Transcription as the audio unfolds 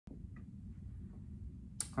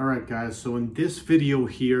All right, guys, so in this video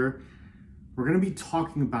here, we're going to be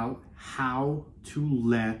talking about how to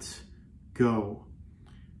let go.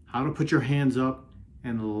 How to put your hands up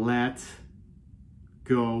and let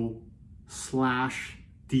go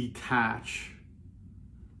 / detach.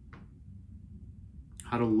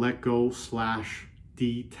 How to let go /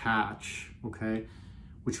 detach, okay?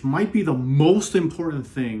 Which might be the most important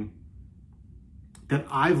thing that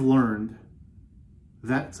I've learned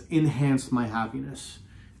that's enhanced my happiness.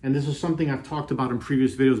 And this is something I've talked about in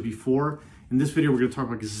previous videos before. In this video, we're going to talk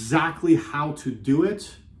about exactly how to do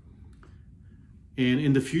it. And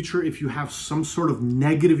in the future, if you have some sort of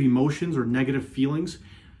negative emotions or negative feelings,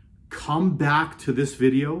 come back to this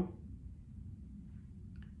video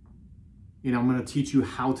and I'm going to teach you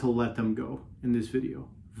how to let them go in this video.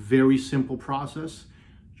 Very simple process.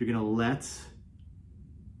 You're going to let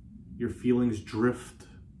your feelings drift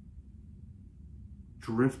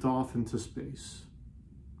off into space.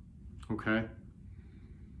 Okay?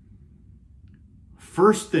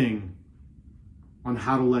 First thing on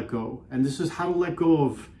how to let go, and this is how to let go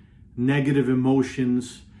of negative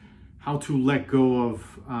emotions, how to let go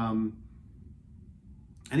of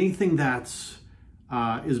anything that's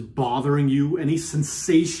is bothering you, any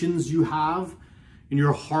sensations you have in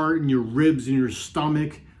your heart, in your ribs, in your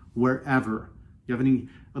stomach, wherever. You have any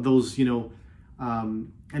of those,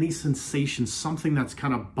 any sensation, something that's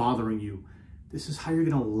kind of bothering you. This is how you're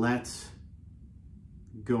going to let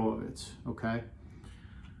go of it, okay?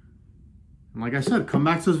 And like I said, come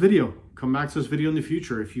back to this video. Come back to this video in the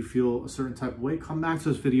future. If you feel a certain type of way, come back to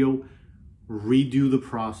this video, redo the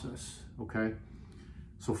process, okay?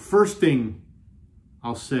 So first thing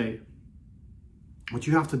I'll say, what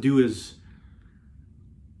you have to do is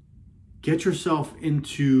get yourself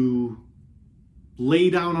into, lay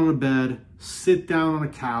down on a bed, sit down on a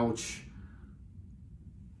couch,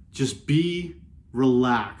 just be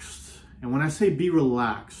relaxed. And when I say be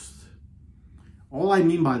relaxed, all I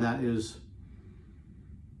mean by that is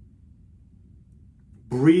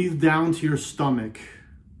breathe down to your stomach.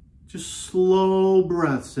 Just slow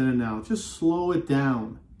breaths in and out. Just slow it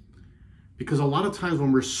down. Because a lot of times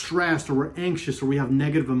when we're stressed or we're anxious or we have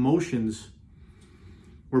negative emotions,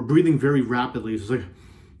 we're breathing very rapidly. It's like,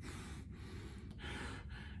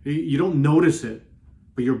 you don't notice it,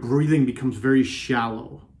 but your breathing becomes very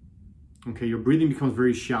shallow. Okay, your breathing becomes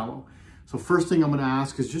very shallow. So first thing I'm going to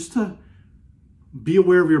ask is just to be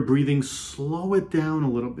aware of your breathing. Slow it down a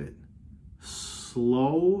little bit.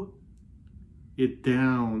 Slow it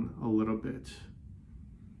down a little bit.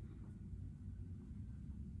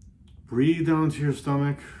 Breathe down to your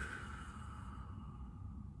stomach.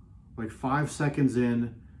 Like 5 seconds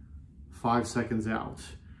in, 5 seconds out.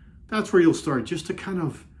 That's where you'll start, just to kind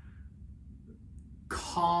of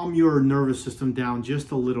calm your nervous system down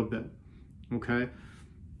just a little bit, okay?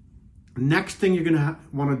 Next thing you're gonna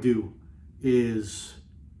wanna do is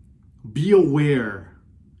be aware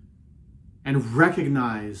and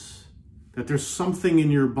recognize that there's something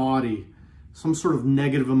in your body, some sort of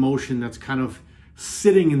negative emotion that's kind of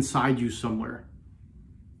sitting inside you somewhere.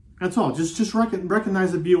 That's all. Just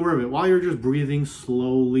recognize it, be aware of it while you're just breathing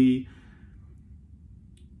slowly,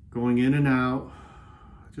 going in and out.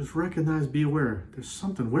 Just recognize, be aware. There's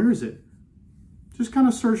something. Where is it? Just kind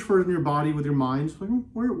of search for it in your body with your mind. Like,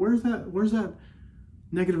 where's that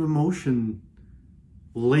negative emotion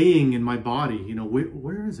laying in my body?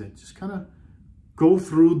 Where is it? Just kind of go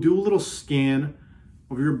through, do a little scan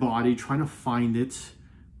of your body, trying to find it,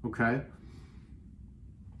 okay?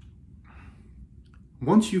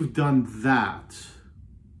 Once you've done that,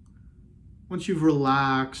 once you've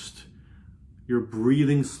relaxed, you're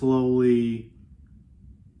breathing slowly,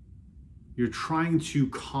 you're trying to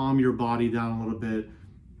calm your body down a little bit,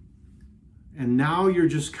 and now you're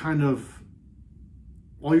just kind of,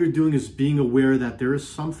 all you're doing is being aware that there is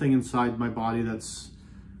something inside my body that's,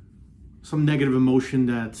 some negative emotion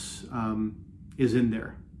that is in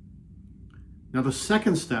there. Now the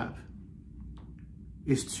second step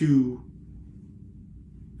is to,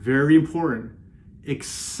 very important,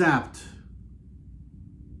 accept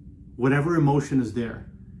whatever emotion is there.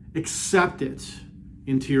 Accept it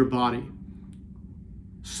into your body.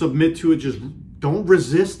 Submit to it. Just don't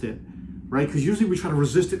resist it, right? Because usually we try to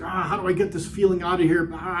resist it. How do I get this feeling out of here?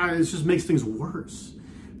 It just makes things worse.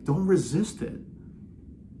 Don't resist it.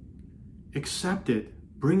 Accept it.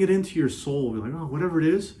 Bring it into your soul. Be like, oh, whatever it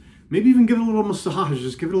is. Maybe even give it a little massage.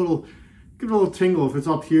 Just give it a little tingle. If it's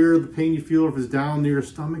up here, the pain you feel, or if it's down near your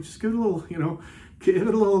stomach, just give it a little, give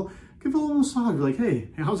it a little massage. Be like,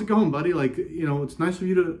 hey, how's it going, buddy? Like, it's nice of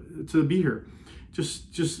you to be here.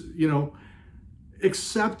 Just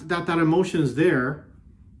accept that emotion is there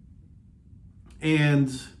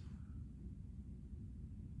And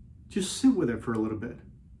just sit with it for a little bit.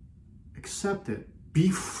 Accept it.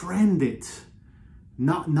 Befriend it.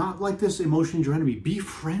 Not like this emotion your enemy.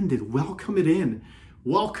 Befriend it. Welcome it in.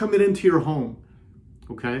 Welcome it into your home.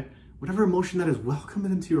 Okay? Whatever emotion that is, welcome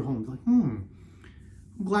it into your home. Like, I'm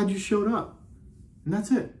glad you showed up. And that's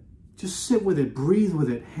it. Just sit with it. Breathe with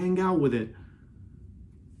it. Hang out with it.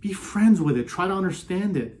 Be friends with it. Try to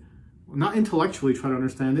understand it. Not intellectually try to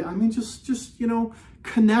understand it. I mean, just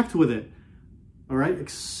connect with it. All right?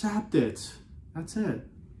 Accept it. That's it.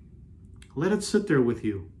 Let it sit there with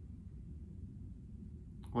you.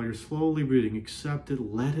 While you're slowly breathing, accept it.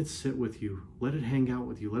 Let it sit with you. Let it hang out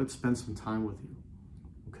with you. Let it spend some time with you.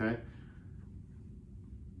 Okay?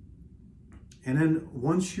 And then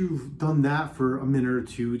once you've done that for a minute or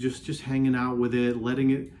two, just hanging out with it,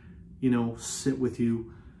 letting it, sit with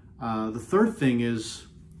you. The third thing is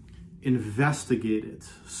investigate it.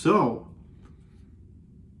 So,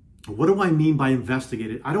 what do I mean by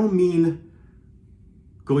investigate it? I don't mean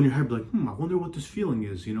go in your head like, I wonder what this feeling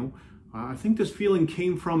is, I think this feeling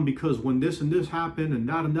came from because when this and this happened and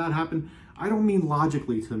that happened. I don't mean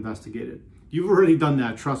logically to investigate it. You've already done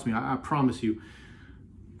that, trust me, I promise you.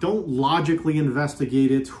 Don't logically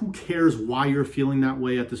investigate it. Who cares why you're feeling that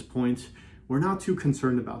way at this point? We're not too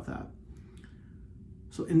concerned about that.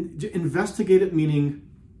 So investigate it, meaning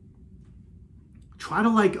try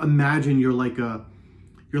to imagine you're like a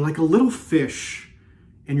little fish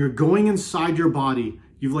and you're going inside your body.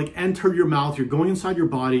 You've entered your mouth, you're going inside your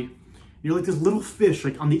body. You're like this little fish,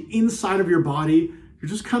 on the inside of your body. You're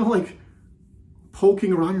just kind of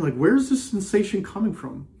poking around. You're like, where's this sensation coming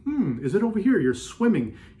from? Is it over here? You're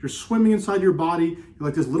swimming. You're swimming inside your body. You're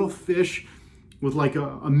like this little fish with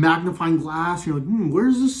a magnifying glass. You're like,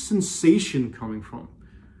 where's this sensation coming from?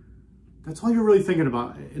 That's all you're really thinking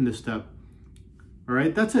about in this step. All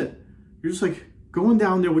right, that's it. You're just going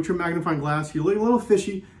down there with your magnifying glass. You're like a little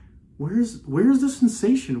fishy. Where's the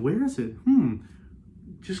sensation? Where is it?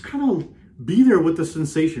 Just kind of be there with the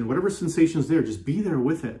sensation. Whatever sensation is there, just be there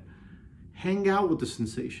with it. Hang out with the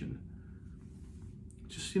sensation.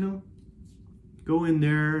 Just, go in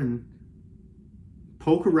there and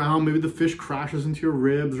poke around. Maybe the fish crashes into your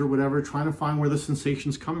ribs or whatever, trying to find where the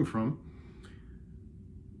sensation's coming from.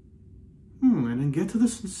 And then get to the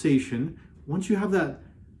sensation. Once you have that,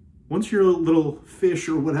 once your little fish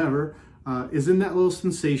or whatever is in that little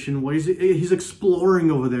sensation, while he's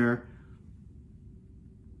exploring over there,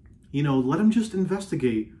 let him just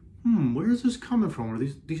investigate. Where is this coming from? Or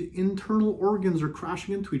these internal organs are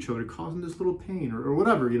crashing into each other, causing this little pain or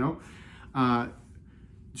whatever,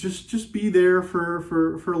 Just be there for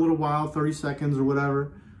a little while, 30 seconds or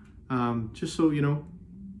whatever. Just so,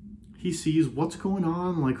 he sees what's going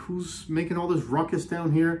on, who's making all this ruckus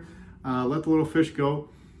down here. Let the little fish go.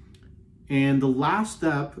 And the last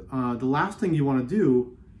step, the last thing you want to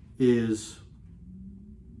do is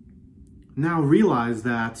now realize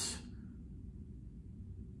that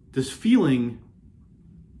this feeling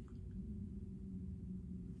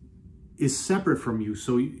is separate from you.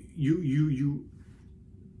 So you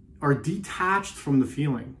are detached from the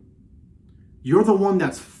feeling. You're the one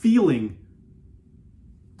that's feeling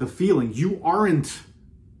the feeling. You aren't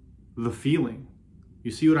the feeling.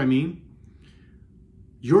 You see what I mean?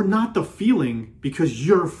 You're not the feeling because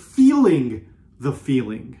you're feeling the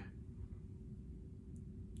feeling.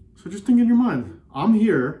 So just think in your mind, I'm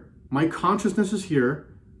here, my consciousness is here,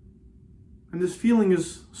 and this feeling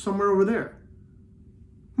is somewhere over there.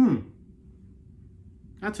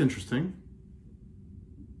 That's interesting.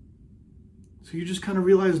 So you just kind of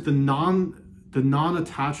realize the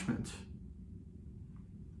non-attachment.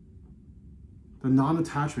 The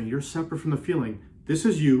non-attachment. You're separate from the feeling. This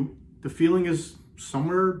is you. The feeling is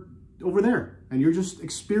somewhere over there, and you're just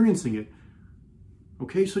experiencing it.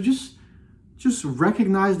 Okay, so just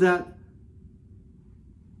recognize that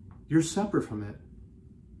you're separate from it.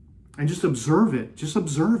 And just observe it. Just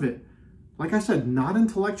observe it. Like I said, not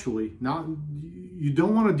intellectually. You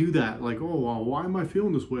don't want to do that. Oh, well, why am I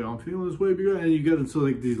feeling this way? I'm feeling this way because, and you get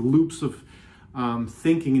into these loops of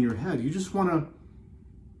thinking in your head. You just want to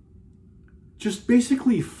just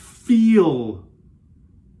basically feel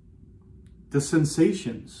the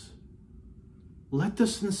sensations. Let the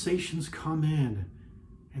sensations come in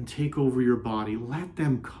and take over your body. Let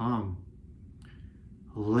them come.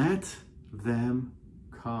 Let them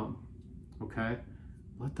come. Okay?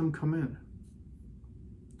 Let them come in.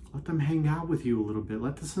 Let them hang out with you a little bit.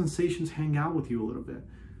 Let the sensations hang out with you a little bit.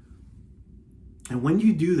 And when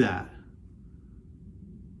you do that,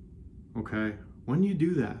 okay, when you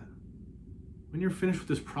do that, when you're finished with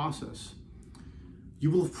this process,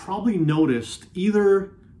 you will have probably noticed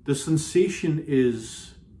either the sensation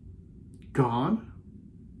is gone,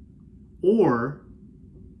 or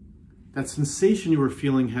that sensation you were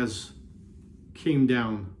feeling has came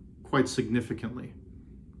down quite significantly.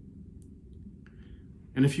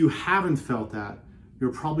 And if you haven't felt that,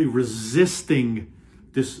 you're probably resisting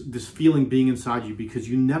this feeling being inside you, because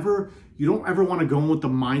you don't ever want to go in with the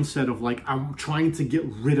mindset of like, I'm trying to get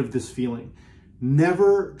rid of this feeling.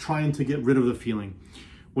 Never trying to get rid of the feeling.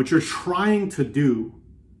 What you're trying to do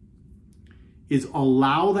is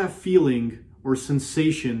allow that feeling or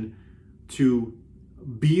sensation to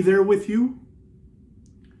be there with you.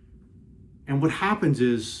 And what happens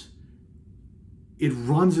is it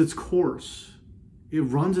runs its course. It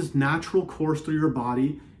runs its natural course through your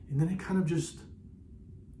body, and then it kind of just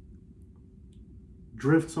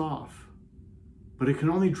drifts off. But it can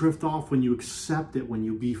only drift off when you accept it, when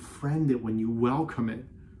you befriend it, when you welcome it.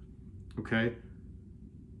 Okay?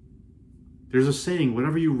 There's a saying,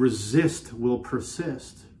 whatever you resist will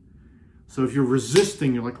persist. So if you're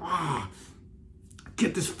resisting, you're like,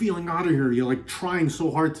 get this feeling out of here. You're like trying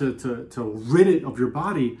so hard to rid it of your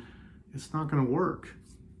body. It's not going to work.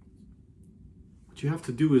 What you have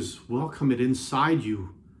to do is welcome it inside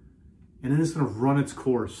you, and then it's going to run its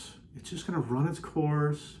course. It's just going to run its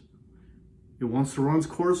course. It wants to run its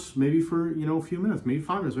course maybe for, a few minutes, maybe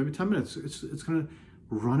 5 minutes, maybe 10 minutes. It's going to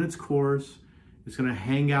run its course. It's going to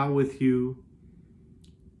hang out with you.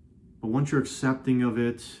 But once you're accepting of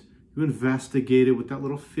it, you investigate it with that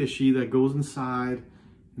little fishy that goes inside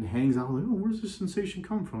and hangs out. Like, where's this sensation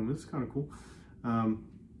come from? This is kind of cool.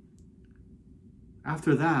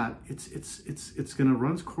 After that, it's going to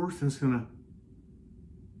run its course, and it's going to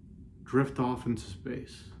drift off into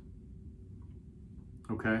space.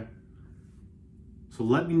 Okay? So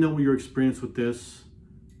let me know your experience with this.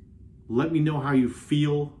 Let me know how you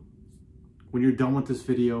feel when you're done with this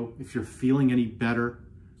video, if you're feeling any better.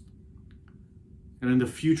 And in the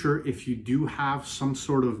future, if you do have some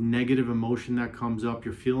sort of negative emotion that comes up,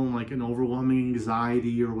 you're feeling like an overwhelming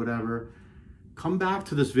anxiety or whatever, come back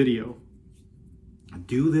to this video.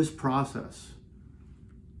 Do this process.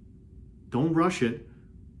 Don't rush it.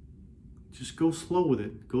 Just go slow with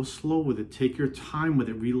it. Go slow with it. Take your time with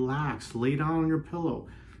it. Relax. Lay down on your pillow.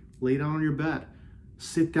 Lay down on your bed.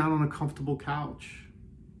 Sit down on a comfortable couch.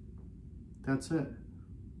 That's it.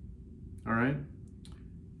 All right?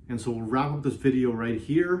 And so we'll wrap up this video right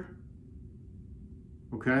here.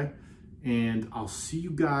 Okay? And I'll see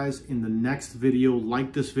you guys in the next video.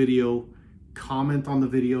 Like this video. Comment on the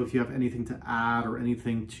video if you have anything to add or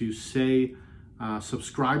anything to say.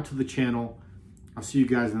 Subscribe to the channel. I'll see you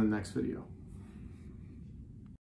guys in the next video.